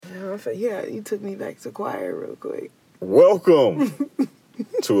Yeah, you took me back to choir real quick. Welcome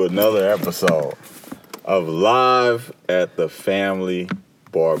to another episode of Live at the Family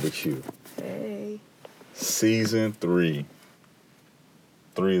Barbecue. Hey. Season 3.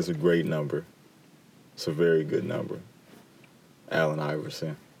 3 is a great number. It's a very good number. Allen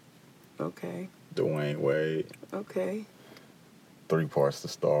Iverson. Okay. Dwayne Wade. Okay. 3 parts to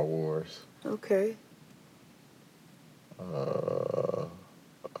Star Wars. Okay.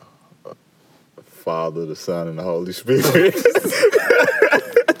 Father, the Son, and the Holy Spirit.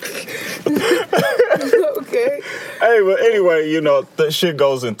 Okay. Hey, but anyway, you know, shit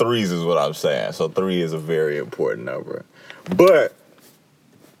goes in threes is what I'm saying. So 3 is a very important number. But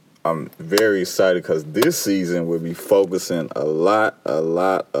I'm very excited because this season we'll be focusing a lot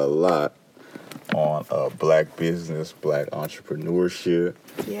on black business, black entrepreneurship.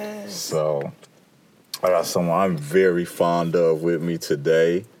 Yes. So I got someone I'm very fond of with me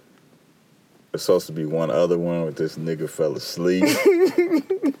today. There's supposed to be one other one, but this nigga fell asleep.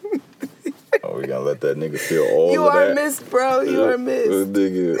 Oh, we gonna let that nigga feel all You of that. are missed, bro. You are missed.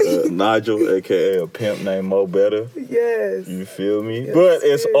 Nigga, Nigel, a.k.a. a pimp named Mo Better. Yes. You feel me? His but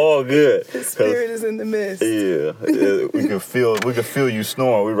spirit, it's all good. His spirit is in the mist. Yeah, we can feel you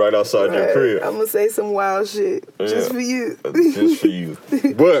snoring. We right outside your crib. I'm gonna say some wild shit just for you. Just for you.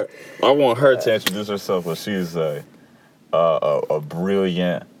 But I want her to introduce herself. But she's a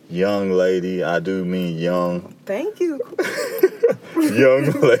brilliant young lady. I do mean young. Thank you.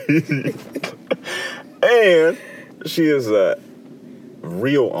 Young lady. And she is a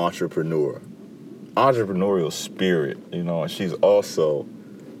real entrepreneur. Entrepreneurial spirit, you know, and she's also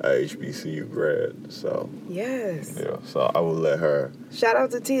a HBCU grad. So Yes. yeah, so I will let her. Shout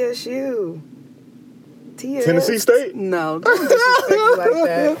out to TSU. Tennessee State? No, don't disrespect me like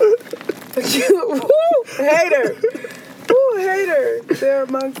that. Woo, hater. Woo, hater. They're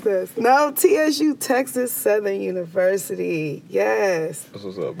amongst us. No, TSU, Texas Southern University. Yes. That's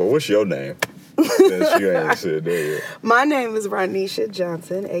what's up. But what's your name? Since you ain't said that yet. My name is Ronisha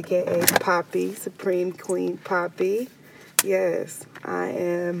Johnson, a.k.a. Poppy, Supreme Queen Poppy. Yes, I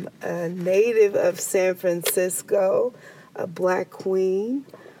am a native of San Francisco, a black queen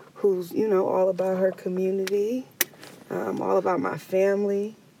who's, you know, all about her community, all about my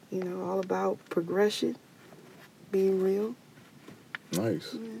family, you know, all about progression, being real.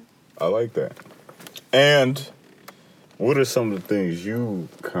 Nice. Yeah. I like that. And what are some of the things you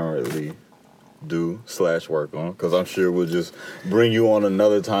currently do/work on? Because I'm sure we'll just bring you on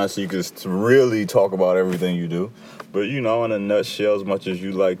another time so you can really talk about everything you do. But, you know, in a nutshell, as much as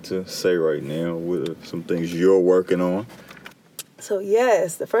you like to say right now, what are some things you're working on? So,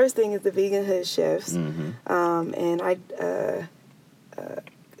 yes, the first thing is the Vegan Hood Chefs. Mm-hmm. And I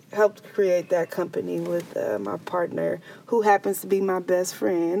helped create that company with my partner, who happens to be my best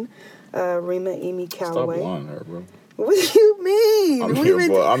friend, Rima Emi Calloway. Stop lying her, bro. What do you mean? I'm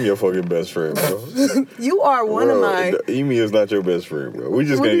your fucking best friend, bro. You are one of mine. Emi is not your best friend, bro. We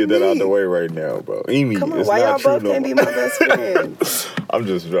just gonna get that out the way right now, bro. Emi, come on, it's why not y'all true both can't be my best friend? I'm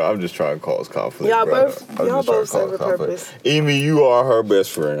just trying to cause conflict. Y'all bro. both serve a purpose. Emi, you are her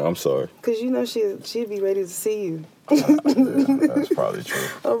best friend. I'm sorry. Cause you know she'd be ready to see you. Yeah, that's probably true.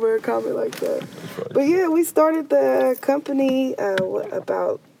 Over a comment like that. But yeah, we started the company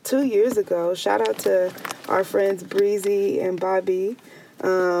about 2 years ago. Shout out to our friends Breezy and Bobby.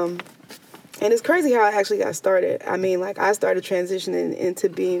 And it's crazy how I actually got started. I mean, like, I started transitioning into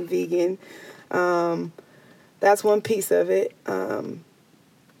being vegan. That's one piece of it.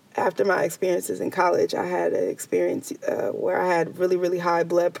 After my experiences in college, I had an experience where I had really, really high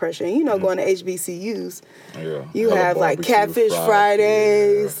blood pressure. And, you know, going to HBCUs, you have, like, Catfish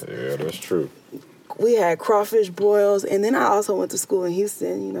Fridays. Yeah, that's true. We had crawfish boils, and then I also went to school in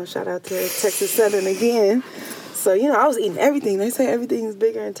Houston. You know, shout out to Texas Southern again. So, you know, I was eating everything. They say everything is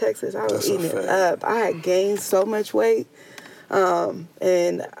bigger in Texas. I was eating it up. I had gained so much weight. And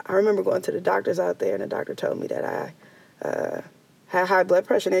I remember going to the doctors out there, and the doctor told me that I had high blood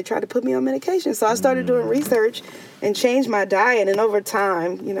pressure, and they tried to put me on medication. So I started doing research and changed my diet, and over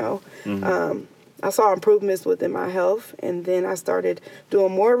time, you know, I saw improvements within my health, and then I started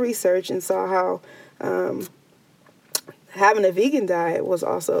doing more research and saw how having a vegan diet was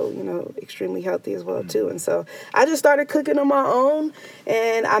also, you know, extremely healthy as well too. And so I just started cooking on my own,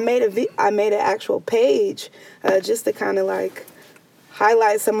 and I made an actual page just to kind of like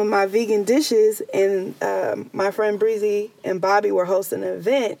highlight some of my vegan dishes. And my friend Breezy and Bobby were hosting an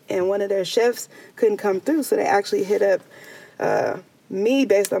event, and one of their chefs couldn't come through, so they actually hit up me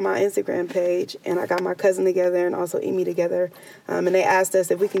based on my Instagram page, and I got my cousin together and also Amy together, and they asked us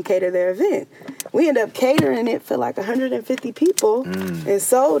if we can cater their event. We ended up catering it for like 150 people and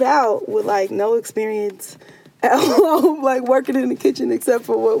sold out with like no experience at home, like working in the kitchen except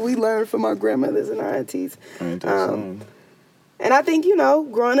for what we learned from our grandmothers and our aunties. And I think, you know,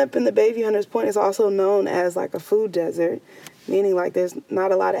 growing up in the Bayview Hunters Point is also known as like a food desert, meaning like there's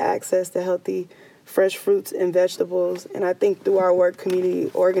not a lot of access to healthy fresh fruits and vegetables. And I think through our work community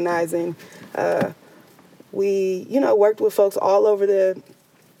organizing, we, you know, worked with folks all over the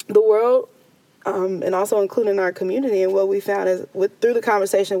world, and also including our community. And what we found is through the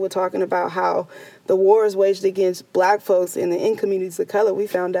conversation, we're talking about how the wars waged against Black folks in communities of color, we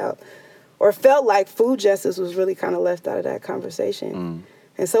found out or felt like food justice was really kind of left out of that conversation.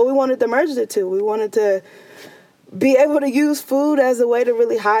 And so we wanted to merge the two. We wanted to be able to use food as a way to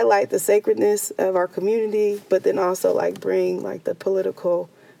really highlight the sacredness of our community, but then also like bring like the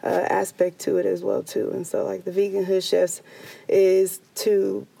political aspect to it as well too. And so like the Vegan Hood Chefs is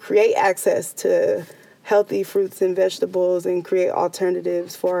to create access to healthy fruits and vegetables and create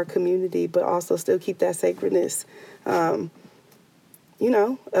alternatives for our community, but also still keep that sacredness, you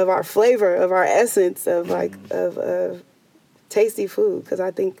know, of our flavor, of our essence, of like of tasty food. Because I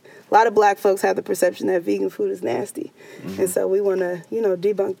think a lot of Black folks have the perception that vegan food is nasty, and so we want to, you know,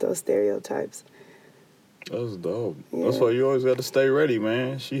 debunk those stereotypes. That's dope. Yeah. That's why you always got to stay ready,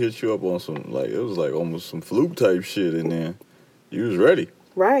 man. She hit you up on some, like, it was like almost some fluke type shit, and then you was ready.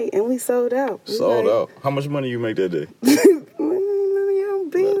 Right, and we sold out. Sold out. How much money you make that day?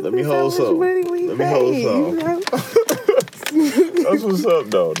 Let me hold some. Let me hold some. That's what's up,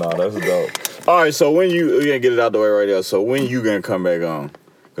 though. Nah, that's dope. All right, so when we're gonna get it out the way right now. So when you gonna come back on?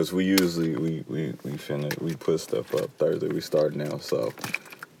 Because we usually we put stuff up Thursday. We start now. So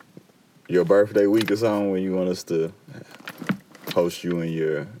your birthday week or something when you want us to host you and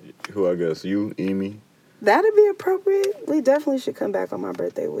you, Amy. That'd be appropriate. We definitely should come back on my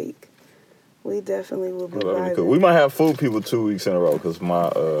birthday week. We definitely will be cool. We might have food people 2 weeks in a row because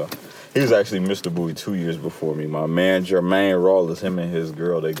he was actually Mr. Bowie 2 years before me. My manager, Jermaine Rawlins, him and his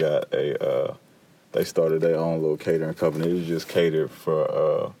girl, they got they started their own little catering company. It was just catered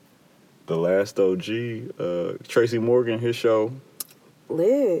for the last OG, Tracy Morgan, his show.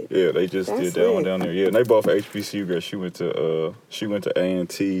 Lit. Yeah, they just did that one down there. Yeah, and they both HBCU girls. She went to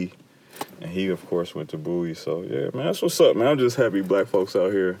A&T, and he of course went to Bowie. So yeah, man, that's what's up, man. I'm just happy Black folks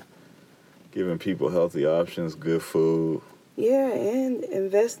out here giving people healthy options, good food. Yeah, and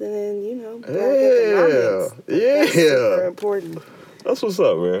investing in, you know, Black economics. That's super important. That's what's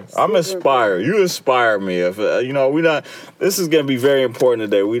up, man. I'm inspired. You inspire me. If this is gonna be very important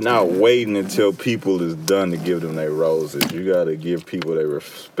today. We're not waiting until people is done to give them their roses. You gotta give people their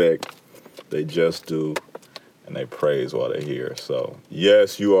respect, they just do, and they praise while they're here. So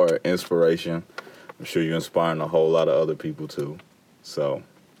yes, you are an inspiration. I'm sure you're inspiring a whole lot of other people too. So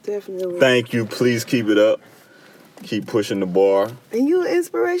definitely. Thank you. Please keep it up. Keep pushing the bar. And you an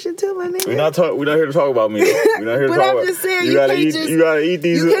inspiration too, my nigga. We're not here to talk about me. We're not here to but talk I'm about. just saying, you gotta eat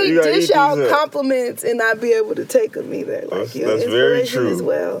these. You can't dish out compliments and not be able to take them either. Like that's very true as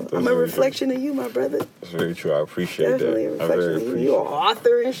well. I'm a reflection of you, my brother. That's very true. I appreciate Definitely that. Definitely a reflection of you. You're an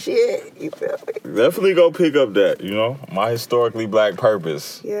author and shit. You feel me? Definitely go pick up that. You know, My Historically Black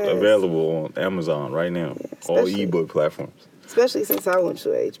Purpose. Yes. Available on Amazon right now. Yeah, all ebook platforms. Especially since I went to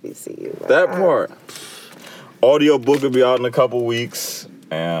HBCU. That part. Audio book will be out in a couple weeks.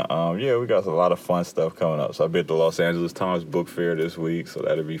 And, we got a lot of fun stuff coming up. So I bet the Los Angeles Times Book Fair this week, so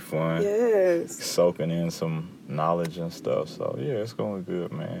that'll be fun. Yes. Soaking in some knowledge and stuff. So, yeah, it's going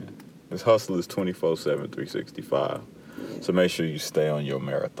good, man. This hustle is 24/7, 365. So make sure you stay on your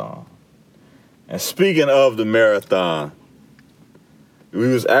marathon. And speaking of the marathon, we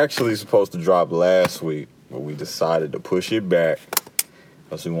was actually supposed to drop last week, but we decided to push it back.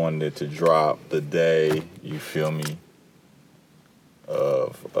 Because we wanted it to drop the day, you feel me,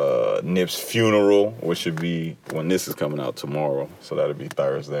 of Nip's funeral, which should be when this is coming out tomorrow. So that'll be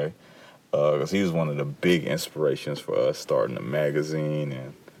Thursday. Because he was one of the big inspirations for us starting the magazine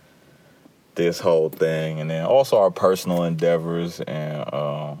and this whole thing. And then also our personal endeavors and,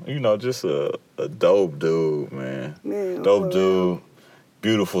 just a dope dude, man. Dope dude,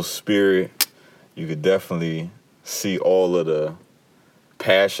 beautiful spirit. You could definitely see all of the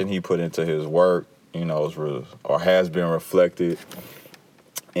passion he put into his work, has been reflected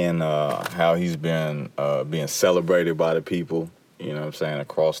in how he's been being celebrated by the people,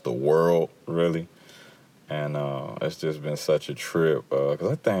 across the world, really. And it's just been such a trip.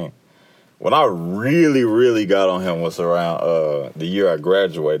 Because I think when I really, really got on him was around the year I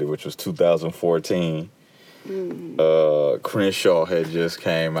graduated, which was 2014. Crenshaw had just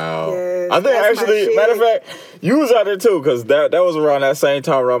came out. Yes, I think actually, matter of fact, you was out there too, because that was around that same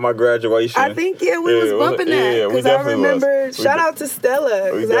time around my graduation. I think, we was bumping that. Because I remember, shout out to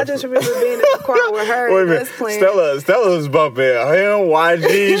Stella, because I just remember being in the car with her and us playing. Stella was bumping him,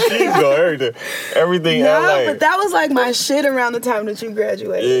 YG, Chico, everything No, LA. but that was like my shit around the time that you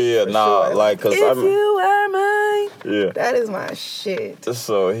graduated. Yeah, sure. like, because if you were mine, that is my shit.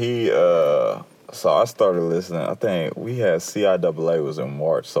 So I started listening. I think we had CIAA was in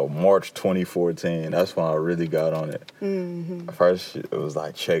March. So March 2014, that's when I really got on it. Mm-hmm. First, it was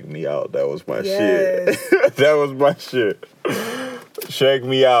like, Check Me Out. That was my shit. That was my shit. Check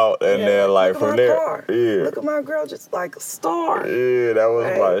Me Out. And then like from there. Car. Yeah. Look at my girl, just like a star. Yeah, that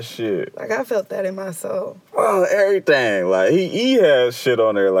was my shit. Like I felt that in my soul. Oh, everything. Like he has shit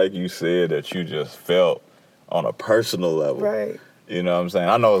on there, like you said, that you just felt on a personal level. Right. You know what I'm saying?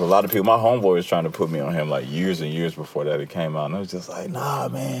 I know a lot of people. My homeboy was trying to put me on him like years and years before that it came out. And I was just like, nah,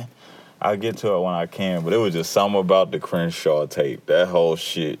 man. I'll get to it when I can. But it was just something about the Crenshaw tape. That whole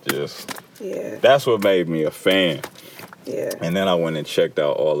shit just... Yeah. That's what made me a fan. Yeah. And then I went and checked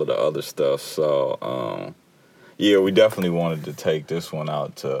out all of the other stuff. So, we definitely wanted to take this one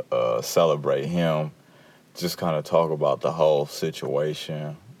out to celebrate him. Just kind of talk about the whole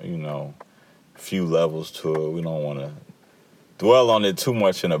situation. You know, a few levels to it. We don't want to dwell on it too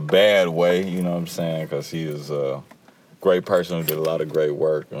much in a bad way, you know what I'm saying? Because he is a great person who did a lot of great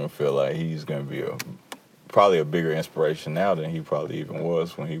work, and I feel like he's going to be probably a bigger inspiration now than he probably even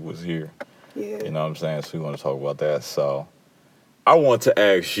was when he was here. Yeah. You know what I'm saying? So we want to talk about that. So I want to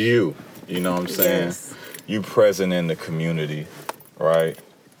ask you, you know what I'm saying? Yes. You present in the community, right?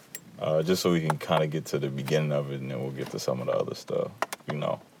 Just so we can kind of get to the beginning of it, and then we'll get to some of the other stuff, you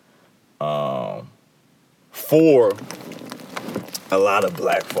know. For a lot of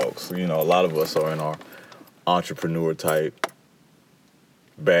black folks, you know, a lot of us are in our entrepreneur type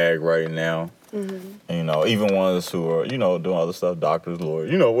bag right now. Mm-hmm. And, you know, even ones who are, you know, doing other stuff, doctors, lawyers,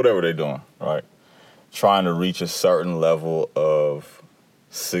 you know, whatever they're doing, right? Trying to reach a certain level of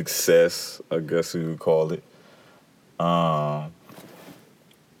success, I guess you would call it.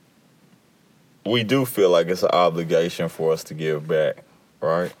 We do feel like it's an obligation for us to give back,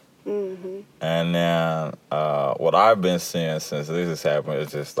 right? Mm-hmm. And then what I've been seeing since this has happened,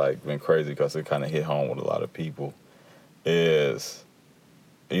 it's just like been crazy because it kind of hit home with a lot of people, is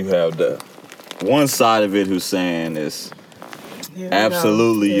you have the one side of it who's saying it's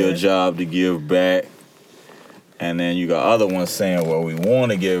absolutely your job to give back. And then you got other ones saying, well, we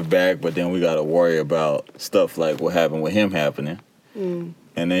want to give back, but then we got to worry about stuff like what happened with him happening. Mm.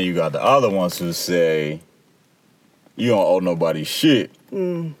 And then you got the other ones who say, you don't owe nobody shit.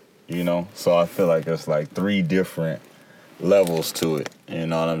 Mm. You know? So I feel like there's like 3 different levels to it. You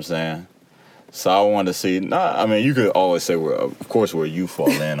know what I'm saying? So I wanted to see, I mean, you could always say, of course, where you fall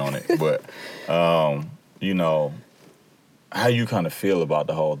in on it. But, you know, how you kind of feel about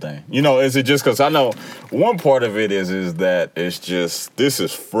the whole thing. You know, is it just because I know one part of it is that it's just, this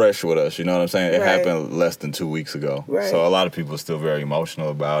is fresh with us. You know what I'm saying? It happened less than 2 weeks ago. Right. So a lot of people are still very emotional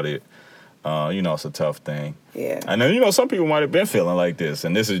about it. You know, it's a tough thing. Yeah. And then, you know, some people might have been feeling like this.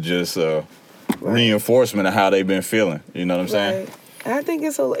 And this is just reinforcement of how they've been feeling. You know what I'm saying? And I think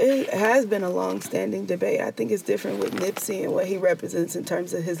it has been a long-standing debate. I think it's different with Nipsey and what he represents in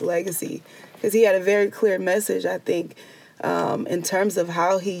terms of his legacy. Because he had a very clear message, I think, in terms of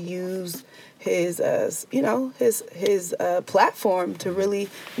how he used his, his platform to really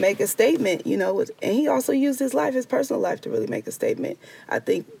make a statement, you know. And he also used his personal life to really make a statement, I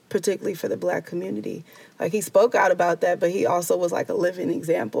think, particularly for the black community. Like, he spoke out about that, but he also was like a living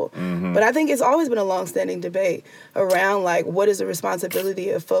example. Mm-hmm. But I think it's always been a long-standing debate around, like, what is the responsibility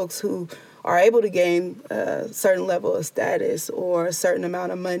of folks who are able to gain a certain level of status or a certain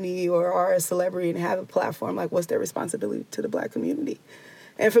amount of money or are a celebrity and have a platform. Like, what's their responsibility to the black community?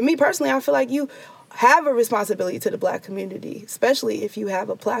 And for me personally, I feel like you have a responsibility to the black community, especially if you have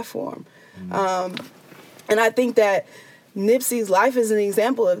a platform. Mm-hmm. And I think that Nipsey's life is an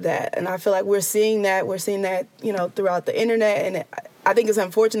example of that. And I feel like we're seeing that, you know, throughout the internet. And I think it's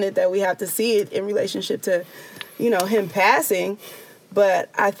unfortunate that we have to see it in relationship to, you know, him passing. But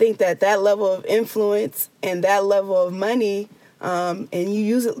I think that level of influence and that level of money, and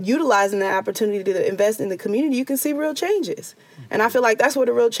utilizing that opportunity to invest in the community, you can see real changes. And I feel like that's where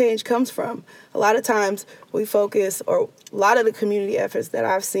the real change comes from. A lot of times we focus, or a lot of the community efforts that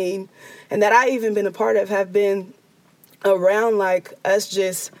I've seen and that I've even been a part of have been around, like, us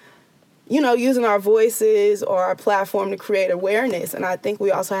just, you know, using our voices or our platform to create awareness. And I think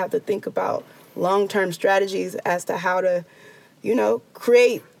we also have to think about long-term strategies as to how to, you know,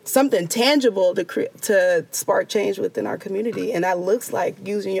 create something tangible to spark change within our community. And that looks like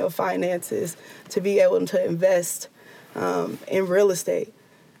using your finances to be able to invest in real estate,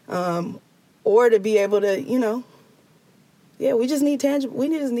 or to be able to, we just need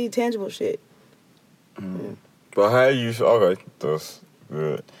tangible shit. Mm. But how do you, okay, that's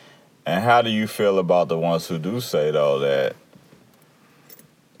good. And how do you feel about the ones who do say, though, that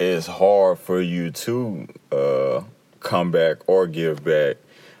it's hard for you to come back or give back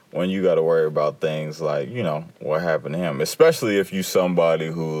when you got to worry about things like, what happened to him, especially if you somebody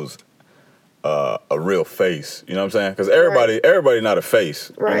who's a real face, you know what I'm saying? Because everybody not a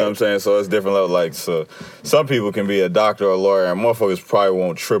face, you know what I'm saying? So it's different level. Like, so some people can be a doctor or a lawyer, and motherfuckers probably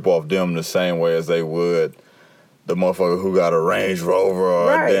won't trip off them the same way as they would the motherfucker who got a Range Rover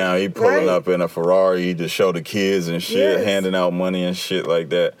or he pulling up in a Ferrari to show the kids and shit, handing out money and shit like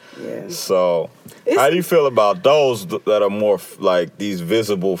that. Yeah. So how do you feel about those that are more like these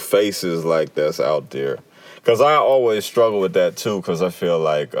visible faces like that's out there? Because I always struggle with that too, because I feel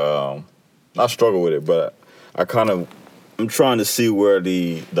like, I struggle with it, but I'm trying to see where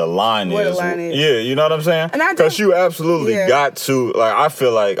the line is. Where the line is. Yeah, you know what I'm saying? Because you absolutely got to, like, I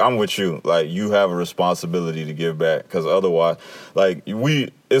feel like I'm with you. Like, you have a responsibility to give back, because otherwise, like,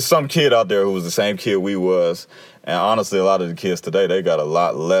 it's some kid out there who was the same kid we was, and honestly, a lot of the kids today, they got a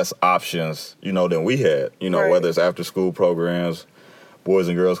lot less options, than we had, whether it's after-school programs, Boys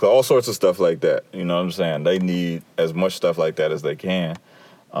and Girls Club, all sorts of stuff like that, you know what I'm saying? They need as much stuff like that as they can.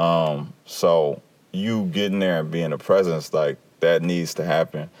 So you getting there and being a presence, like, that needs to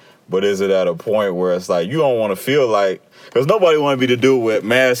happen. But is it at a point where it's like, you don't want to feel like, because nobody want to be the dude with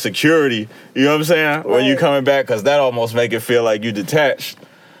mass security, you know what I'm saying? Right. When you coming back, because that almost make it feel like you detached.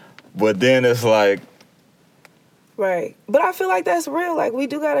 But then it's like. Right. But I feel like that's real. Like, we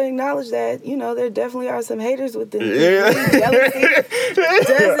do got to acknowledge that, there definitely are some haters within the jealousy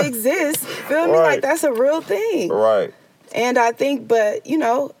does exist. Feel me? Like, that's a real thing. Right. And I think, I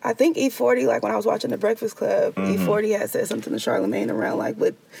think E40, like when I was watching The Breakfast Club, E40 had said something to Charlamagne around like,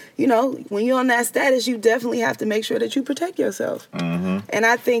 but, when you're on that status, you definitely have to make sure that you protect yourself. Mm-hmm. And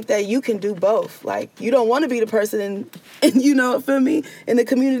I think that you can do both. Like, you don't want to be the person, feel me, in the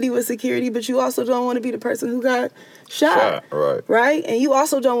community with security, but you also don't want to be the person who got shot. Right? And you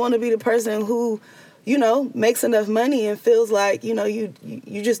also don't want to be the person who, makes enough money and feels like, you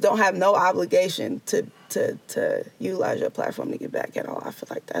just don't have no obligation to utilize your platform to get back at all. I feel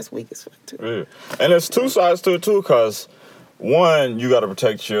like that's weak as fuck, too. Yeah. And there's two sides to it, too, because, one, you got to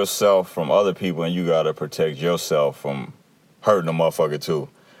protect yourself from other people, and you got to protect yourself from hurting a motherfucker, too.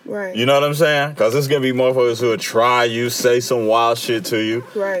 Right. You know what I'm saying? Because there's going to be motherfuckers who will try you, say some wild shit to you.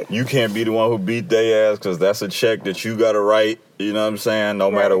 Right. You can't be the one who beat their ass, because that's a check that you got to write, you know what I'm saying,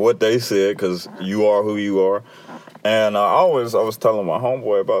 no matter what they said, because you are who you are. And I was telling my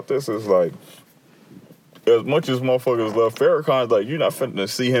homeboy about this, it's like, as much as motherfuckers love Farrakhan, like, you're not finna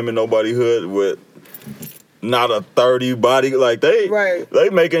see him in nobody hood with not a 30 body. Like, they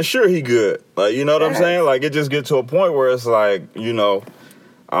making sure he good. Like, you know what I'm saying? Like, it just get to a point where it's like,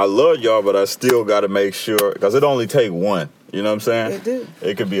 I love y'all, but I still got to make sure, because it only take one. You know what I'm saying? It do.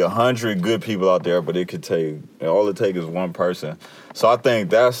 It could be 100 good people out there, but it could take, all it take is one person. So I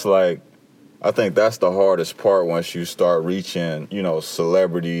think that's the hardest part once you start reaching,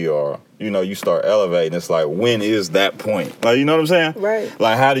 celebrity or, you start elevating. It's like, when is that point? Like, you know what I'm saying? Right.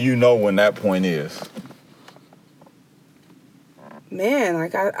 Like, how do you know when that point is? Man,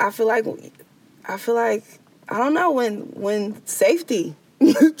 like, I feel like, I don't know, when safety.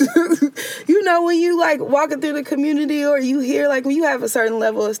 When you, like, walking through the community, or you hear, like, when you have a certain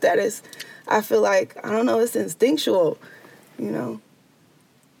level of status, I feel like, I don't know, it's instinctual, You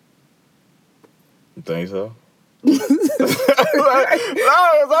think so? I'm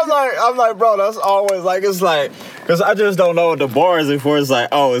like, bro, that's always like, it's like, because I just don't know what the bar is for. It's like,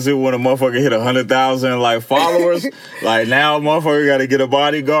 oh, is it when a motherfucker hit 100,000 like followers? Like, now a motherfucker got to get a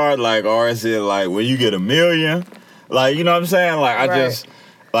bodyguard, like, or is it like when you get 1 million? Like, you know what I'm saying? Like, I just,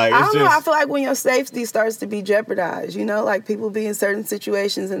 like, it's I don't know. I feel like when your safety starts to be jeopardized, like people be in certain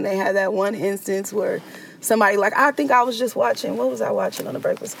situations and they have that one instance where somebody, like, I think I was just watching, what was I watching on The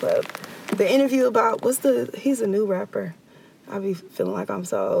Breakfast Club? The interview about, he's a new rapper. I be feeling like I'm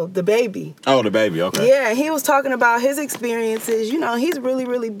so old. The Baby. Oh, The Baby, okay. Yeah, he was talking about his experiences. He's really,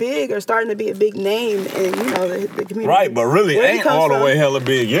 really big, or starting to be a big name in, the community. Right, but really ain't all the way hella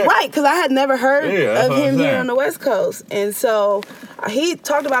big yet. Right, because I had never heard of him here on the West Coast. And so he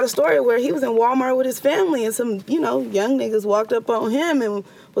talked about a story where he was in Walmart with his family, and some, young niggas walked up on him and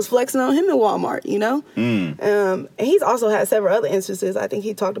was flexing on him in Walmart, And he's also had several other instances. I think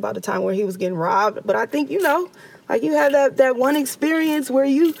he talked about a time where he was getting robbed. But I think, Like you have that one experience where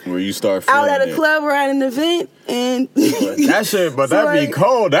you start out at a it. club or at an event and that shit, but so that'd be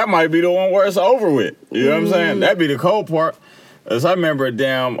cold. That might be the one where it's over with. You know what I'm saying? That'd be the cold part. As I remember,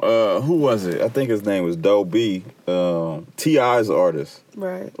 who was it? I think his name was Doe B. T.I.'s artist.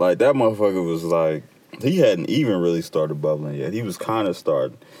 Right. Like that motherfucker was like, he hadn't even really started bubbling yet. He was kind of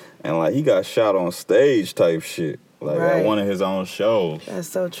starting, and like he got shot on stage type shit. Like at one of his own shows. That's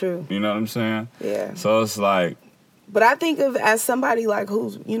so true. You know what I'm saying? Yeah. So it's like. But I think of as somebody like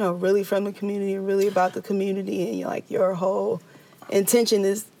who's, really from the community, really about the community, and like your whole intention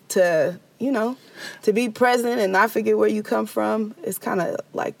is to, to be present and not forget where you come from. It's kind of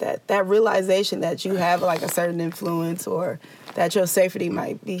like that realization that you have like a certain influence or that your safety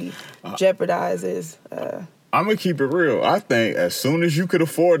might be jeopardized is. I'm going to keep it real. I think as soon as you could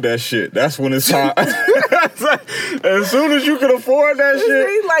afford that shit, that's when it's time. As soon as you could afford that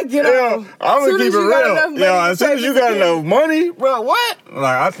shit. Like, I'm going to keep it real. As soon as you got enough money, bro, what?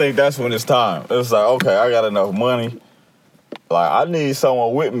 Like, I think that's when it's time. It's like, okay, I got enough money. Like, I need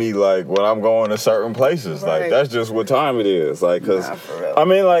someone with me, like, when I'm going to certain places. Right. Like, that's just what time it is. Like, because,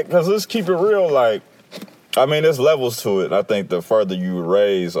 because let's keep it real, like, there's levels to it. I think the further you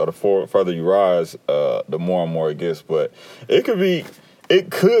raise or the further you rise, the more and more it gets. But it could be,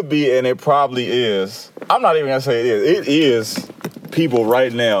 and it probably is. I'm not even going to say it is. It is people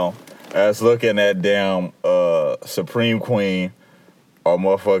right now that's looking at damn Supreme Queen or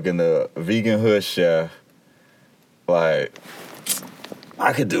motherfucking the vegan hood chef. Like,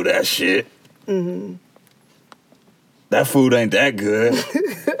 I could do that shit. Mm-hmm. That food ain't that good.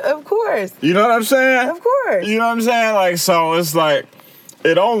 Of course. You know what I'm saying? Of course. You know what I'm saying? Like, so it's like,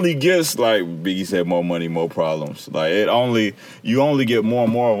 it only gets, like Biggie said, more money, more problems. Like, you only get more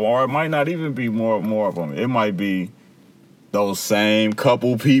and more of them, or it might not even be more of them. It might be those same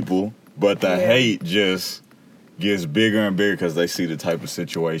couple people, but the hate just gets bigger and bigger because they see the type of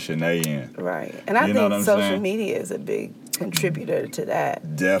situation they in. Right. And I think social media is a big contributor to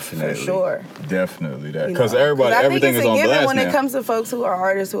that. Definitely. For sure. Definitely that. Because everything is on blast when now. it comes to folks who are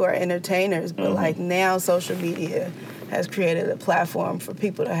artists, who are entertainers, but like now social media has created a platform for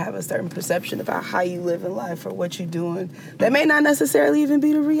people to have a certain perception about how you live in life or what you're doing that may not necessarily even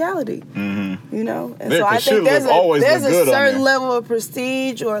be the reality. Mm-hmm. And so I think there's a certain level of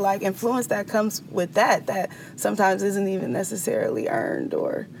prestige or like influence that comes with that sometimes isn't even necessarily earned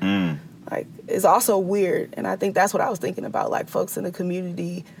or like is also weird. And I think that's what I was thinking about, like folks in the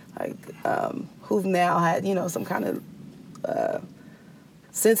community like who've now had some kind of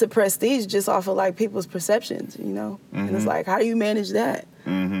sense of prestige just off of like people's perceptions, and it's like, how do you manage that?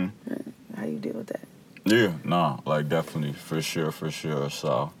 Mm-hmm. How do you deal with that? Yeah, like definitely, for sure.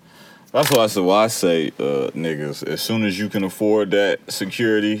 So that's why I say, niggas, as soon as you can afford that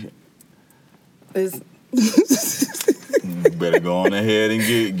security, you better go on ahead and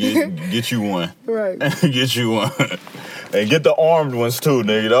get you one. Right. Get you one. And get the armed ones too,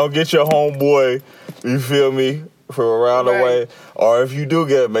 nigga. Don't get your homeboy, you feel me, from around the way. Or if you do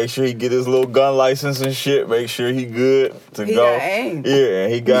get it, make sure he get his little gun license and shit. Make sure he good to go. He got aim. Yeah,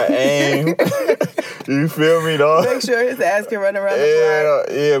 he got aim. You feel me, dog? Make sure his ass can run around the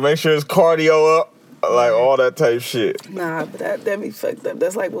block. Yeah, make sure his cardio up. Like all that type shit. Nah, but that be fucked up.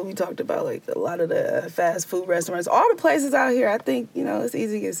 That's like what we talked about, like a lot of the fast food restaurants. All the places out here, I think, it's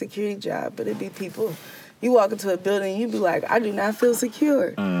easy to get a security job, but it'd be people, you walk into a building, you be like, I do not feel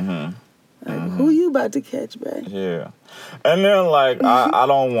secure. Mm-hmm. Like, who you about to catch, man? Yeah. And then, like, I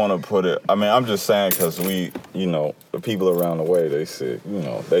don't want to put it, I'm just saying because we, the people around the way, they said,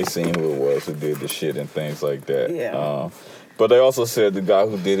 they seen who it was who did the shit and things like that. Yeah. But they also said the guy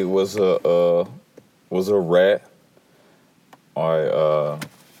who did it was a rat or,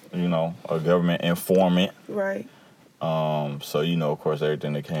 a government informant. Right. So, of course,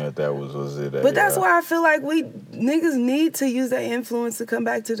 everything that came with that was it. But that's why I feel like niggas need to use that influence to come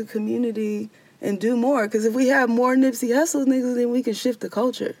back to the community and do more. Because if we have more Nipsey Hussle niggas, then we can shift the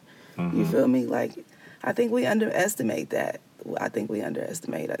culture. Mm-hmm. You feel me? Like, I think we underestimate that. I think we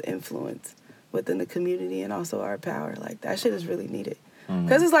underestimate that influence within the community and also our power. Like, that shit is really needed.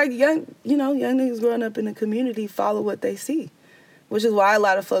 Because it's like young niggas growing up in the community follow what they see, which is why a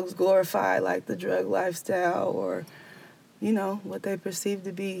lot of folks glorify like the drug lifestyle or, what they perceive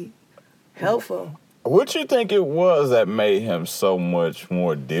to be helpful. What you think it was that made him so much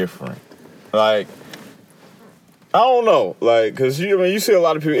more different? Like, I don't know, like, because you see a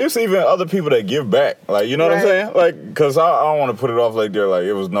lot of people, it's even other people that give back, like, you know what I'm saying? Like, because I don't want to put it off like they're like,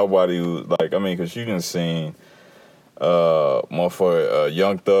 it was nobody who, like, because you done seen motherfucker,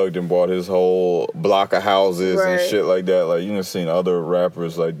 Young Thug then bought his whole block of houses and shit like that. Like, you know, seen other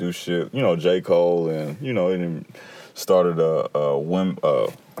rappers like do shit. You know, J. Cole and, you know, and started a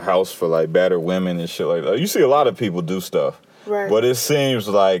house for like battered women and shit like that. You see a lot of people do stuff. Right. But it seems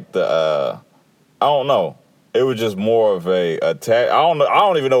like I don't know. It was just more of a attack. I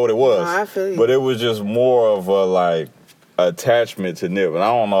don't even know what it was. No, I feel you. But it was just more of a like attachment to Nip. And I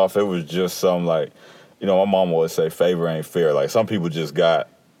don't know if it was just some like, you know, my mom always say favor ain't fair. Like some people just got,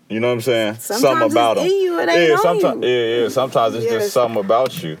 you know what I'm saying? Something about them. In you, it ain't sometimes sometimes it's just something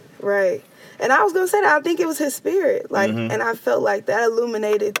about you. Right. And I was gonna say that I think it was his spirit. Like and I felt like that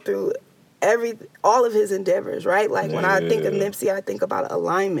illuminated through all of his endeavors, right? Like when I think of Nipsey, I think about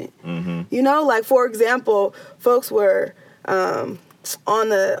alignment. You know, like for example, folks were on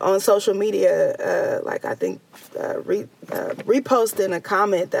social media, like I think reposting a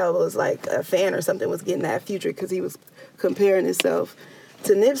comment that was like a fan or something was getting at Future because he was comparing himself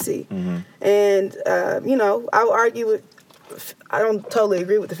to Nipsey, and you know, I would argue I don't totally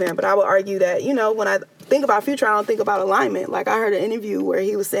agree with the fan, but I would argue that, you know, when I think about Future, I don't think about alignment. Like, I heard an interview where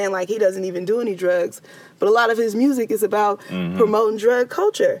he was saying, like, he doesn't even do any drugs, but a lot of his music is about promoting drug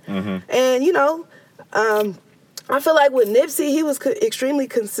culture. And, you know, I feel like with Nipsey, he was extremely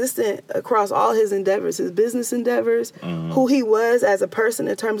consistent across all his endeavors, his business endeavors, who he was as a person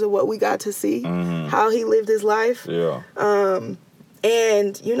in terms of what we got to see, how he lived his life.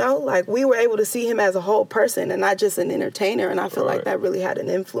 And, you know, like, we were able to see him as a whole person and not just an entertainer. And I feel like that really had an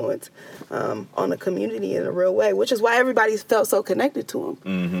influence on the community in a real way, which is why everybody felt so connected to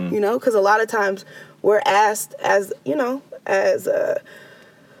him. You know, because a lot of times we're asked as, you know, as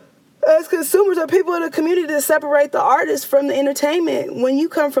consumers or people in the community to separate the artist from the entertainment. When you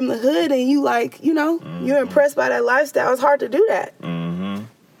come from the hood and you, like, you know, you're impressed by that lifestyle, it's hard to do that.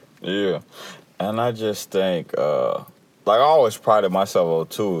 Yeah. And I just think... like, I always prided myself on,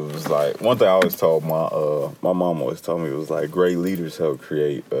 too. It was like, one thing I always told my mom always told me, it was like, great leaders help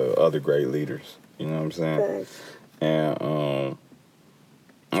create other great leaders. You know what I'm saying? Thanks. And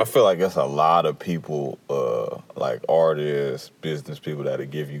I feel like there's a lot of people, like artists, business people that'll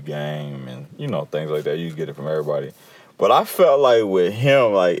give you game and, you know, things like that. You get it from everybody. But I felt like with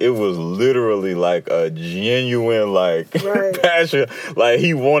him, like, it was literally like a genuine, like, passion. Like,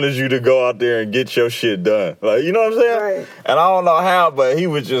 he wanted you to go out there and get your shit done. Like, you know what I'm saying? Right. And I don't know how, but he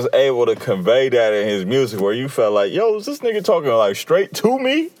was just able to convey that in his music where you felt like, yo, is this nigga talking, like, straight to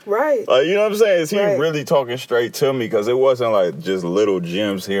me? Right. Like, you know what I'm saying? Is he really talking straight to me? Because it wasn't, like, just little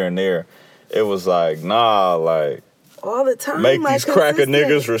gems here and there. It was like, nah, like... all the time. Make like, these cracker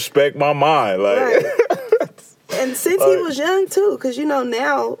niggas respect my mind. Like... And since he was young, too, because, you know,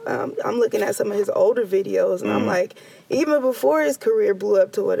 now I'm looking at some of his older videos, and I'm like, even before his career blew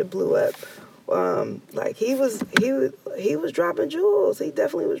up to what it blew up, like, he was dropping jewels. He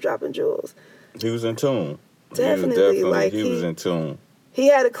definitely was dropping jewels. He was in tune. Definitely. He was in tune. He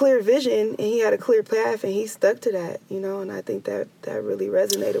had a clear vision, and he had a clear path, and he stuck to that, you know, and I think that really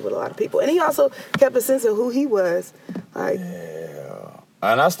resonated with a lot of people. And he also kept a sense of who he was, like...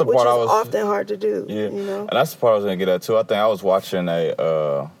 And that's the part I was... which is often hard to do, you know? And that's the part I was going to get at, too. I think I was watching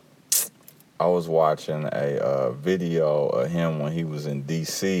a video of him when he was in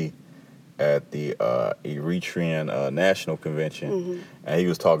D.C. at the Eritrean National Convention. And he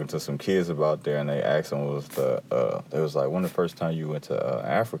was talking to some kids about there, and they asked him, they was like, when the first time you went to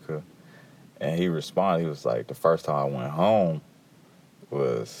Africa? And he responded, he was like, the first time I went home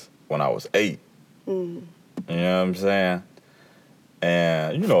was when I was 8. You know what I'm saying?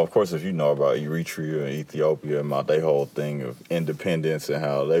 And, you know, of course, if you know about Eritrea and Ethiopia and about their whole thing of independence and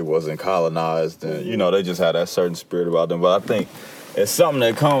how they wasn't colonized and, you know, they just had that certain spirit about them. But I think it's something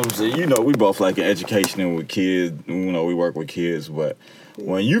that comes, you know, we both like in education and with kids, you know, we work with kids. But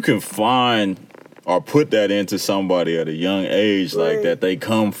when you can find or put that into somebody at a young age, like that they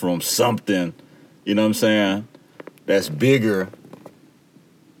come from something, you know what I'm saying, that's bigger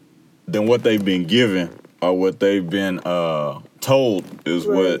than what they've been given or what they've been told is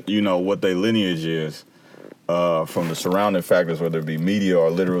what, you know, what their lineage is from the surrounding factors, whether it be media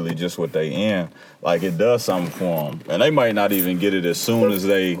or literally just what they in. Like, it does something for them. And they might not even get it as soon as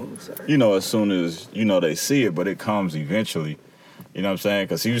they, you know, they see it, but it comes eventually. You know what I'm saying?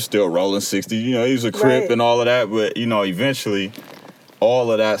 Because he was still rolling 60. You know, he was a Crip and all of that. But, you know, eventually,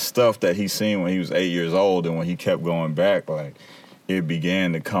 all of that stuff that he seen when he was 8 years old and when he kept going back, like, it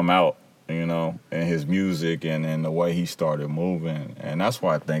began to come out, you know, in his music and in the way he started moving. And that's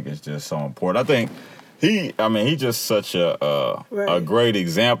why I think it's just so important. I think he's just such a great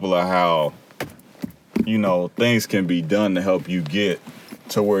example of how, you know, things can be done to help you get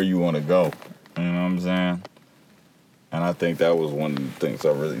to where you want to go. You know what I'm saying? And I think that was one of the things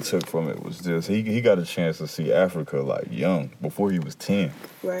I really took from it was just he got a chance to see Africa like young before he was 10.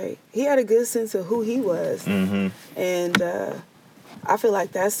 Right. He had a good sense of who he was. Mm-hmm. And I feel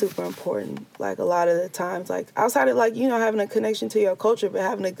like that's super important. Like a lot of the times, like outside of like, having a connection to your culture, but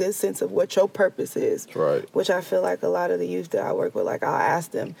having a good sense of what your purpose is. Right. Which I feel like a lot of the youth that I work with, like I'll ask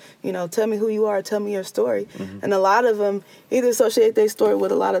them, tell me who you are, tell me your story. Mm-hmm. And a lot of them either associate their story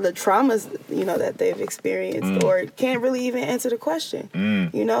with a lot of the traumas, that they've experienced or can't really even answer the question,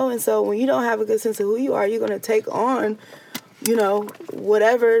 And so when you don't have a good sense of who you are, you're going to take on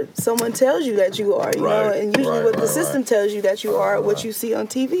whatever someone tells you that you are, and usually what the system tells you that you are, what you see on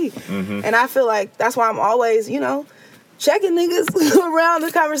TV. Mm-hmm. And I feel like that's why I'm always, checking niggas around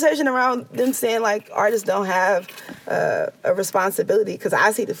the conversation around them saying, like, artists don't have a responsibility, because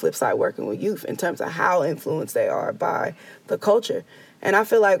I see the flip side working with youth in terms of how influenced they are by the culture. And I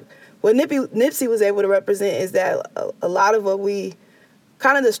feel like what Nipsey was able to represent is that a lot of what we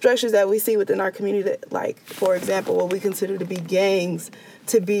kind of the structures that we see within our community, that, like, for example, what we consider to be gangs,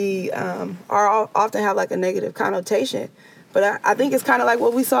 to be, are often have, like, a negative connotation. But I think it's kind of like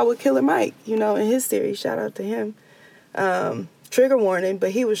what we saw with Killer Mike, in his series. Shout out to him. Trigger warning,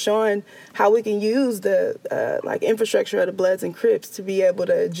 but he was showing how we can use the, infrastructure of the Bloods and Crips to be able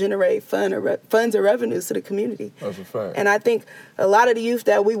to generate funds or revenues to the community. That's a fact. And I think a lot of the youth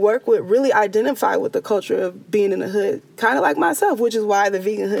that we work with really identify with the culture of being in the hood, kind of like myself, which is why the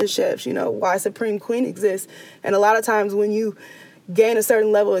Vegan Hood Chefs, why Supreme Queen exists. And a lot of times when you gain a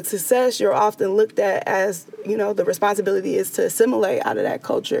certain level of success, you're often looked at as, the responsibility is to assimilate out of that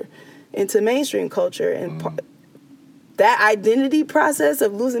culture into mainstream culture. And that identity process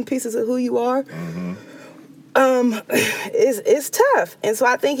of losing pieces of who you are is tough. And so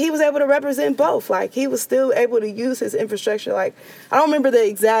I think he was able to represent both. Like, he was still able to use his infrastructure. Like, I don't remember the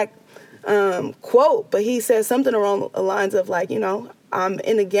exact quote, but he said something along the lines of, like, I'm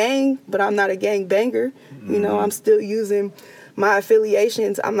in a gang, but I'm not a gang banger. I'm still using my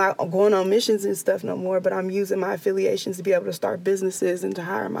affiliations. I'm not going on missions and stuff no more, but I'm using my affiliations to be able to start businesses and to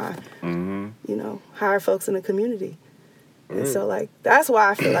hire hire folks in the community. And so, like, that's why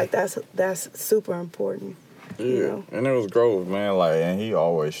I feel like that's super important. Yeah, and it was growth, man. Like, and he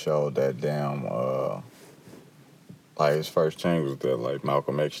always showed that damn, like, his first chain was the, like,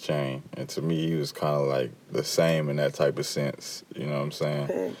 Malcolm X chain. And to me, he was kind of, like, the same in that type of sense. You know what I'm saying?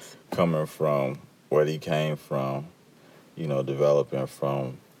 Thanks. Coming from where he came from, developing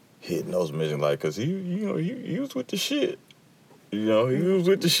from hitting those missions. Like, because he was with the shit. He was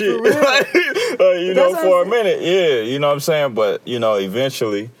with the shit. For a minute. Yeah, you know what I'm saying? But,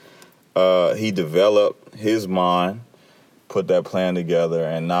 eventually he developed his mind, put that plan together,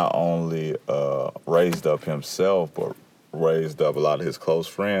 and not only raised up himself, but raised up a lot of his close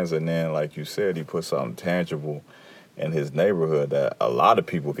friends. And then, like you said, he put something tangible in his neighborhood that a lot of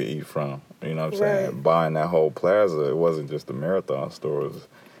people could eat from. You know what I'm saying? Buying that whole plaza, it wasn't just the Marathon stores.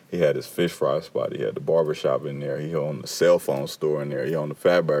 He had his fish fry spot. He had the barbershop in there. He owned the cell phone store in there. He owned the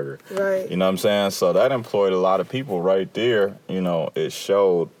Fat Burger. Right. You know what I'm saying? So that employed a lot of people right there. It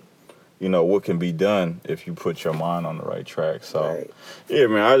showed, what can be done if you put your mind on the right track. So, yeah,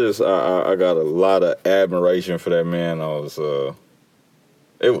 man, I got a lot of admiration for that man.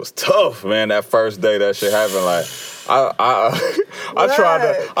 It was tough, man, that first day that shit happened. Like, I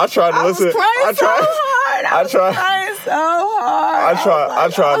tried to listen. I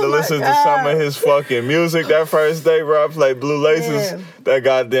tried to listen to some of his fucking music that first day, bro. I played Blue Laces, that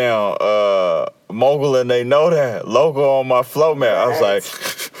goddamn Mogul, and They Know That logo on my flow mat. I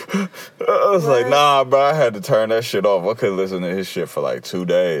was like, nah, bro. I had to turn that shit off. I couldn't listen to his shit for like 2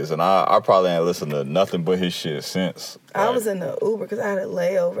 days, and I probably ain't listened to nothing but his shit since. I was in the Uber because I had a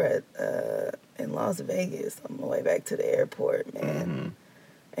layover in Las Vegas on my way back to the airport, man. Mm-hmm.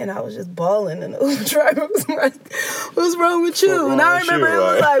 And I was just bawling, and the Uber driver was like, "What's wrong with you?" And I remember it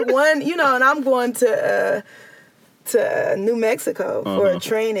was like one, and I'm going to New Mexico for a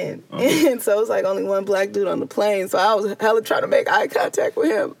training. And so it was like only one black dude on the plane. So I was hella trying to make eye contact with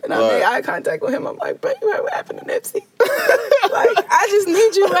him. And I made eye contact with him. I'm like, "Bro, you heard what happened to Nipsey? Like, I just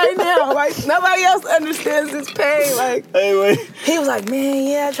need you right now. Like, nobody else understands this pain." Like, he was like, "Man,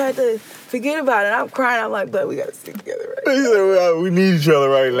 yeah, I tried to forget about it." I'm crying. I'm like, "But we got to stick together right now." He said, we need each other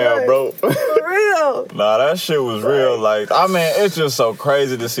right now, bro. For real. Nah, that shit was real. Like, I mean, it's just so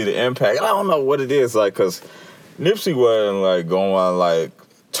crazy to see the impact. I don't know what it is, like, because Nipsey wasn't, like, going, like,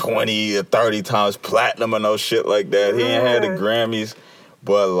 20 or 30 times platinum or no shit like that. He ain't had the Grammys.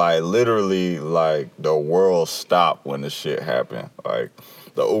 But, like, literally, like, the world stopped when the shit happened. Like,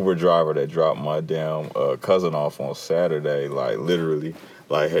 the Uber driver that dropped my damn cousin off on Saturday, like literally,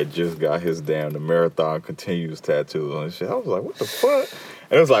 like had just got his damn the Marathon Continues tattoo on his shit. I was like, what the fuck?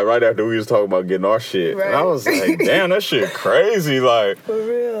 And it was like right after we was talking about getting our shit. Right. And I was like, damn, that shit crazy. Like, for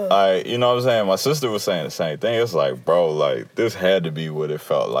real. Like, you know what I'm saying? My sister was saying the same thing. It's like, bro, like, this had to be what it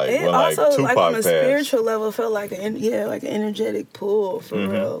felt like it when, also, like, Tupac on a passed. spiritual level, it felt like an energetic pull, for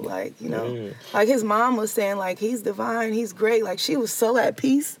real. Like, you know, like his mom was saying, like, he's divine, he's great. Like, she was so at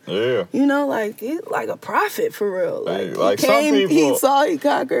peace. Yeah. You know, like, he's like a prophet, for real. Like he came, some people, he saw, he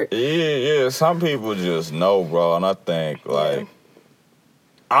conquered. Yeah. Some people just know, bro. And I think, like,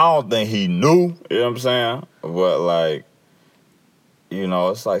 I don't think he knew, you know what I'm saying? But, like, you know,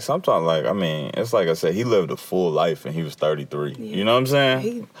 it's like sometimes, like, I mean, it's like I said, he lived a full life and he was 33. Yeah. You know what I'm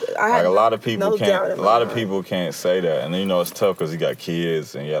saying? Like, a lot of people can't say that. And, you know, it's tough because he got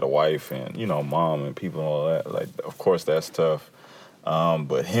kids and he had a wife and, you know, mom and people and all that. Like, of course, that's tough.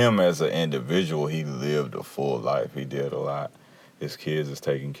 But him as an individual, he lived a full life. He did a lot. His kids is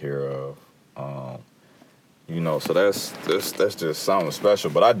taken care of. You know, so that's just something special.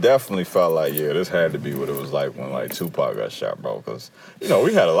 But I definitely felt like, yeah, this had to be what it was like when, like, Tupac got shot, bro. Because, you know,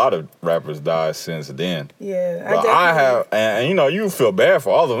 we had a lot of rappers die since then. Yeah, but I have, and, you know, you feel bad for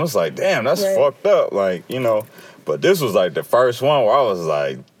all of them. It's like, damn, that's fucked up. Like, you know, but this was, like, the first one where I was,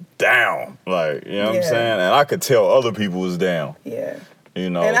 like, down. Like, you know what I'm saying? And I could tell other people was down. Yeah. You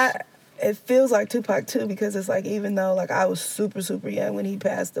know? And it feels like Tupac, too, because it's like, even though, like, I was super, super young when he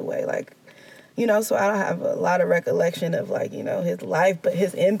passed away, like, you know, so I don't have a lot of recollection of, like, you know, his life, but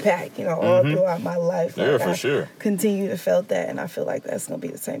his impact, you know, all throughout my life. Like, for sure. Continue to felt that, and I feel like that's going to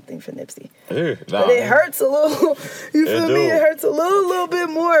be the same thing for Nipsey. Yeah. But it hurts a little, you feel me? It hurts a little bit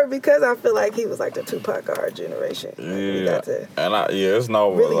more because I feel like he was like the Tupac of our generation. Like, we got to it's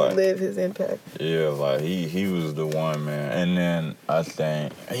no really like, live his impact. Yeah, like, he was the one, man. And then I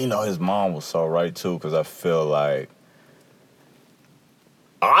think, you know, his mom was so right, too, because I feel like,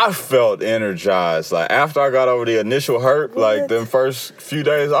 I felt energized. Like, after I got over the initial hurt, like, them first few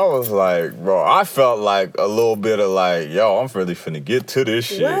days, I was like, bro, I felt like a little bit of, like, yo, I'm really finna get to this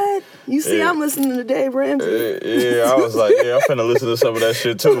shit. What? You see, I'm listening to Dave Ramsey. I was like, yeah, I'm finna listen to some of that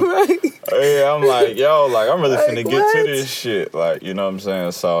shit, too. Right. Yeah, I'm like, yo, like, I'm really finna get to this shit. Like, you know what I'm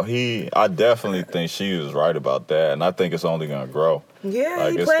saying? So I definitely think she was right about that, and I think it's only gonna grow. Yeah,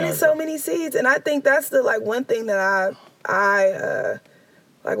 like, he planted so many seeds, and I think that's the, like, one thing that I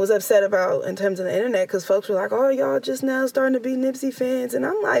like, was upset about in terms of the internet, because folks were like, oh, y'all just now starting to be Nipsey fans. And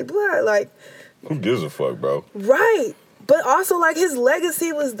I'm like, what? Like, who gives a fuck, bro? Right. But also, like, his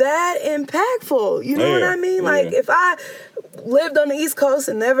legacy was that impactful. You know what I mean? Like, if I lived on the East Coast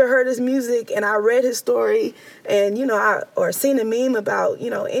and never heard his music and I read his story and, you know, or seen a meme about,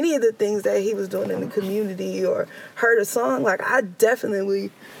 you know, any of the things that he was doing in the community or heard a song, like, I definitely,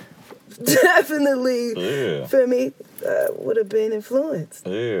 feel me, would have been influenced.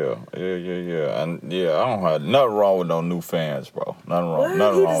 Yeah. And, I don't have nothing wrong with no new fans, bro. Nothing wrong.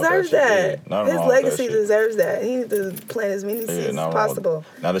 Nothing he wrong deserves with that. that. His legacy deserves that. He needs to plant as many seeds as possible.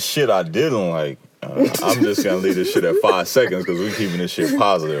 Now, the shit I didn't like, I'm just going to leave this shit at 5 seconds because we're keeping this shit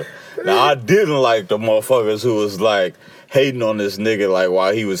positive. Now, I didn't like the motherfuckers who was, like, hating on this nigga, like,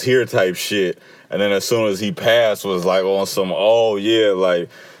 while he was here type shit. And then as soon as he passed was, like, on some, oh, yeah, like,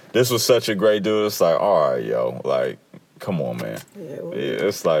 this was such a great dude. It's like, all right, yo, like, come on, man.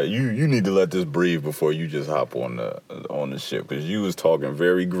 It's like you need to let this breathe before you just hop on the ship, because you was talking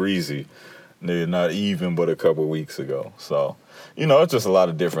very greasy, not even but a couple weeks ago. So, you know, it's just a lot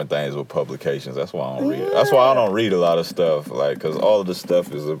of different things with publications. That's why I don't read it. That's why I don't read a lot of stuff, like, because all of this stuff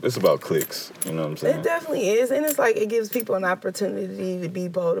it's about clicks. You know what I'm saying? It definitely is, and it's like it gives people an opportunity to be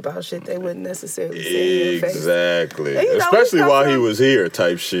bold about shit they wouldn't necessarily say in their face. Exactly. And, you know, especially while he was here,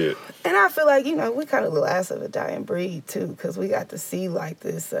 type shit. And I feel like, you know, we kind of a little ass of a dying breed, too, because we got to see, like,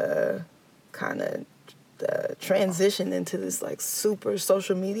 this kind of transition into this, like, super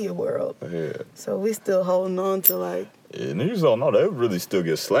social media world. Yeah. So we still holding on to, like... Yeah, niggas don't know. They really still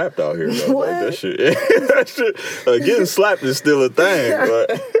get slapped out here, though. Like, that shit, like, getting slapped is still a thing,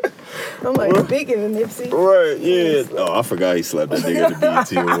 but... I'm like, speaking of Nipsey. Right, yeah. Oh, I forgot he slapped that nigga at the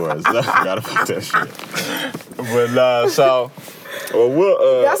BET Awards. I forgot about that shit. But, so...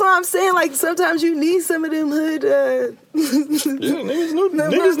 Well, that's what I'm saying. Like, sometimes you need some of them hood. Niggas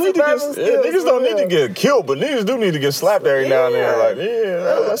don't need to get killed, but niggas do need to get slapped every now and then. Like,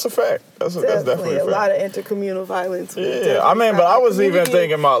 that's a fact. That's definitely a fact. A lot of intercommunal violence. Yeah, I mean, but I was even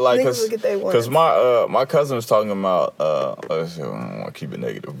thinking about, like, because my cousin was talking about. I don't want to keep it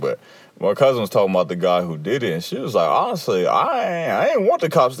negative, but my cousin was talking about the guy who did it, and she was like, honestly, I ain't want the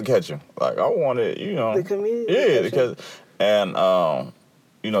cops to catch him. Like, I wanted, you know, the community. Yeah, because. And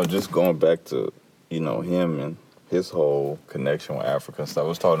just going back to, him and his whole connection with Africa and stuff. I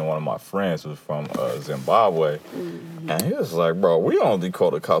was talking to one of my friends who's from Zimbabwe, and he was like, bro, we only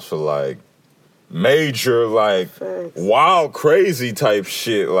call the cops for, like, major, like, Facts. wild, crazy type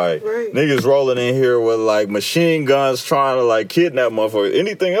shit. Like, right. Niggas rolling in here with, like, machine guns trying to, like, kidnap motherfuckers.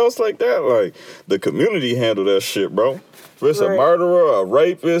 Anything else like that, like, the community handle that shit, bro. If it's right. a murderer, a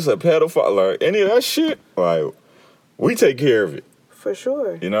rapist, a pedophile, like, any of that shit, like, we take care of it. For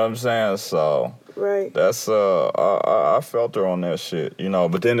sure. You know what I'm saying? So, right. That's, I felt her on that shit,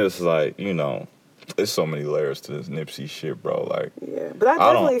 but then it's like, there's so many layers to this Nipsey shit, bro. Like, yeah, but I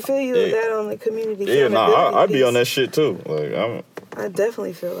definitely feel you with that on the community. Yeah, I'd be on that shit too. Like, I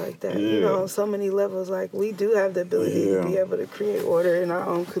definitely feel like that. Yeah. On so many levels, like, we do have the ability to be able to create order in our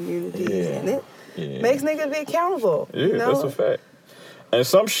own communities, and it makes niggas be accountable. Yeah, that's a fact. And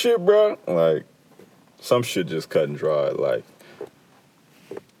some shit, bro, like, some shit just cut and dry. Like,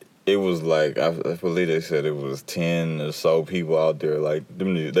 it was like, I believe they said it was 10 or so people out there, like,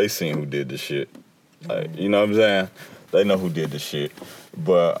 they seen who did the shit. Like, you know what I'm saying? They know who did the shit.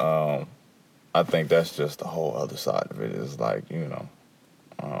 But I think that's just the whole other side of it. Is like, you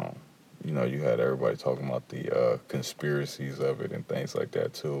had everybody talking about the conspiracies of it and things like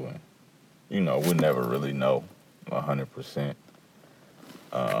that too. And, we'll never really know 100%.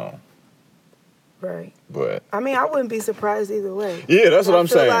 Right. But I mean, I wouldn't be surprised either way. Yeah, that's what I'm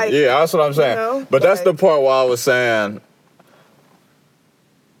saying. Like, that's what I'm saying. But that's the part where I was saying,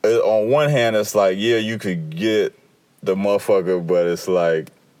 on one hand, it's like, yeah, you could get the motherfucker, but it's like,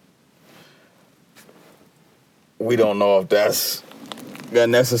 we don't know if that's gonna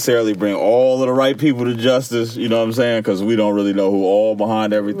necessarily bring all of the right people to justice, you know what I'm saying? Because we don't really know who all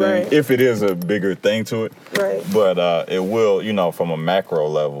behind everything, right. if it is a bigger thing to it. Right. But it will, from a macro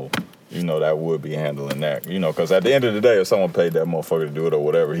level, that would be handling that. Because at the end of the day, if someone paid that motherfucker to do it or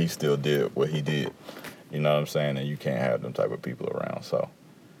whatever, he still did what he did. You know what I'm saying? And you can't have them type of people around, so.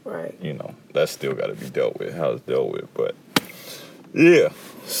 Right. That's still got to be dealt with, how it's dealt with. But, yeah.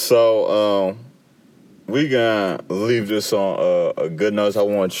 So, we gonna leave this on a good note. I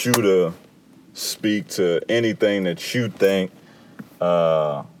want you to speak to anything that you think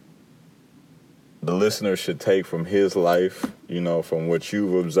the listener should take from his life, from what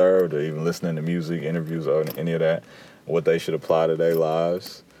you've observed, or even listening to music, interviews, or any of that, what they should apply to their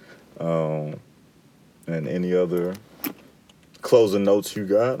lives, and any other closing notes you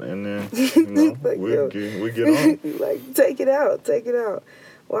got, and then like, we get on. Like, take it out.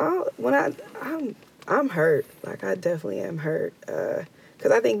 Well, when I'm hurt. Like, I definitely am hurt,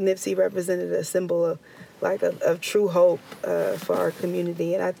 because I think Nipsey represented a symbol of, like, of true hope for our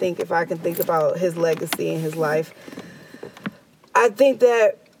community. And I think if I can think about his legacy and his life, I think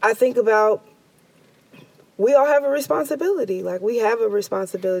about, we all have a responsibility. Like, we have a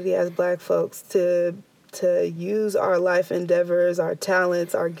responsibility as Black folks to use our life endeavors, our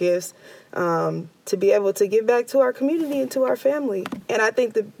talents, our gifts, to be able to give back to our community and to our family. And I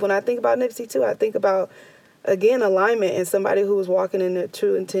think that when I think about Nipsey too, I think about, again, alignment and somebody who was walking in their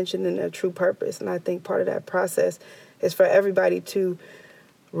true intention and their true purpose. And I think part of that process is for everybody to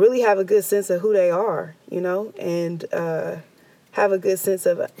really have a good sense of who they are, and have a good sense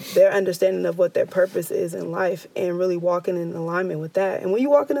of their understanding of what their purpose is in life, and really walking in alignment with that. And when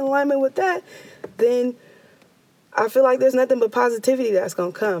you're walking in alignment with that, then I feel like there's nothing but positivity that's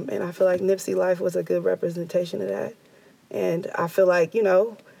going to come. And I feel like Nipsey life was a good representation of that. And I feel like,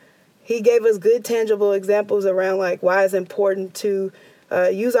 he gave us good, tangible examples around, like, why it's important to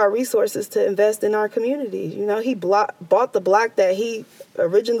use our resources to invest in our communities. He bought the block that he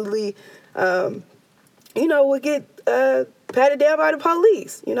originally, would get patted down by the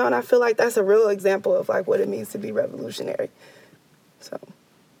police, and I feel like that's a real example of, like, what it means to be revolutionary. So.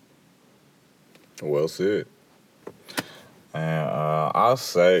 Well said. And I'll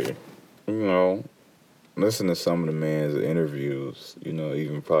say, listen to some of the man's interviews,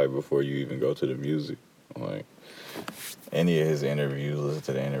 even probably before you even go to the music. Like, any of his interviews, listen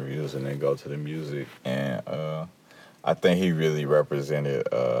to the interviews and then go to the music. And I think he really represented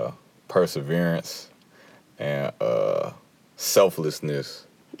perseverance and selflessness.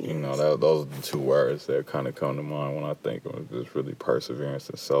 Those are the two words that kind of come to mind when I think of just really perseverance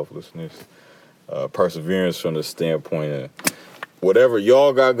and selflessness. Perseverance from the standpoint of whatever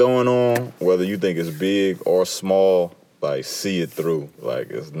y'all got going on, whether you think it's big or small, like, see it through. Like,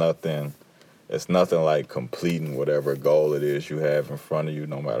 it's nothing like completing whatever goal it is you have in front of you,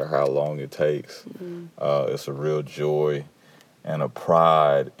 no matter how long it takes. Mm-hmm. It's a real joy and a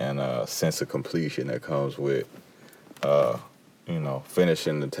pride and a sense of completion that comes with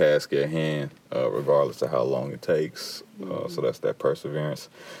finishing the task at hand, regardless of how long it takes. So that's that perseverance.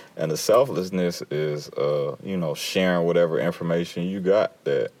 And the selflessness is, sharing whatever information you got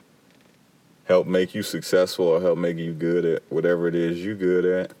that help make you successful or help make you good at whatever it is you're good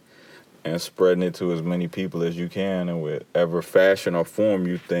at, and spreading it to as many people as you can in whatever fashion or form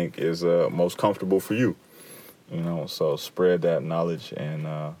you think is most comfortable for you. So spread that knowledge and,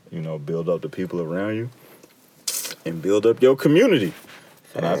 build up the people around you and build up your community.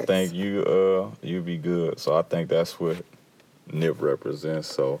 Facts. And I think you'll be good. So I think that's what NIP represents.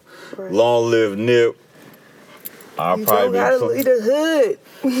 So long live NIP. You don't gotta leave the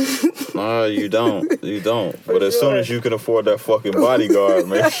hood. Nah, you don't. You don't. But as soon as you can afford that fucking bodyguard,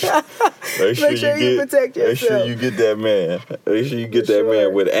 make sure you protect yourself. Make sure you get that man. Make sure you get that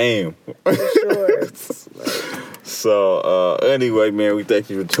man with aim. For sure. So anyway, man, we thank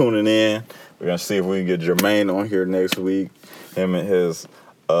you for tuning in. We're gonna see if we can get Jermaine on here next week. Him and his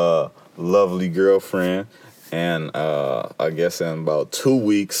lovely girlfriend. And I guess in about 2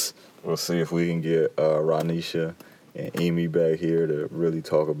 weeks, we'll see if we can get Ronisha and Amy back here to really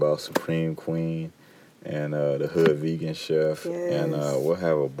talk about Supreme Queen and the Hood Vegan Chef. Yes. And we'll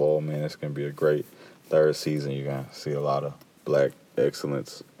have a ball, man. It's going to be a great third season. You're going to see a lot of black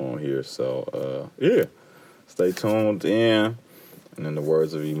excellence on here. So, stay tuned in. And in the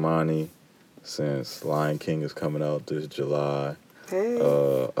words of Imani, since Lion King is coming out this July,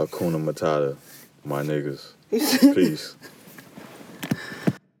 Hakuna Matata, my niggas. Peace.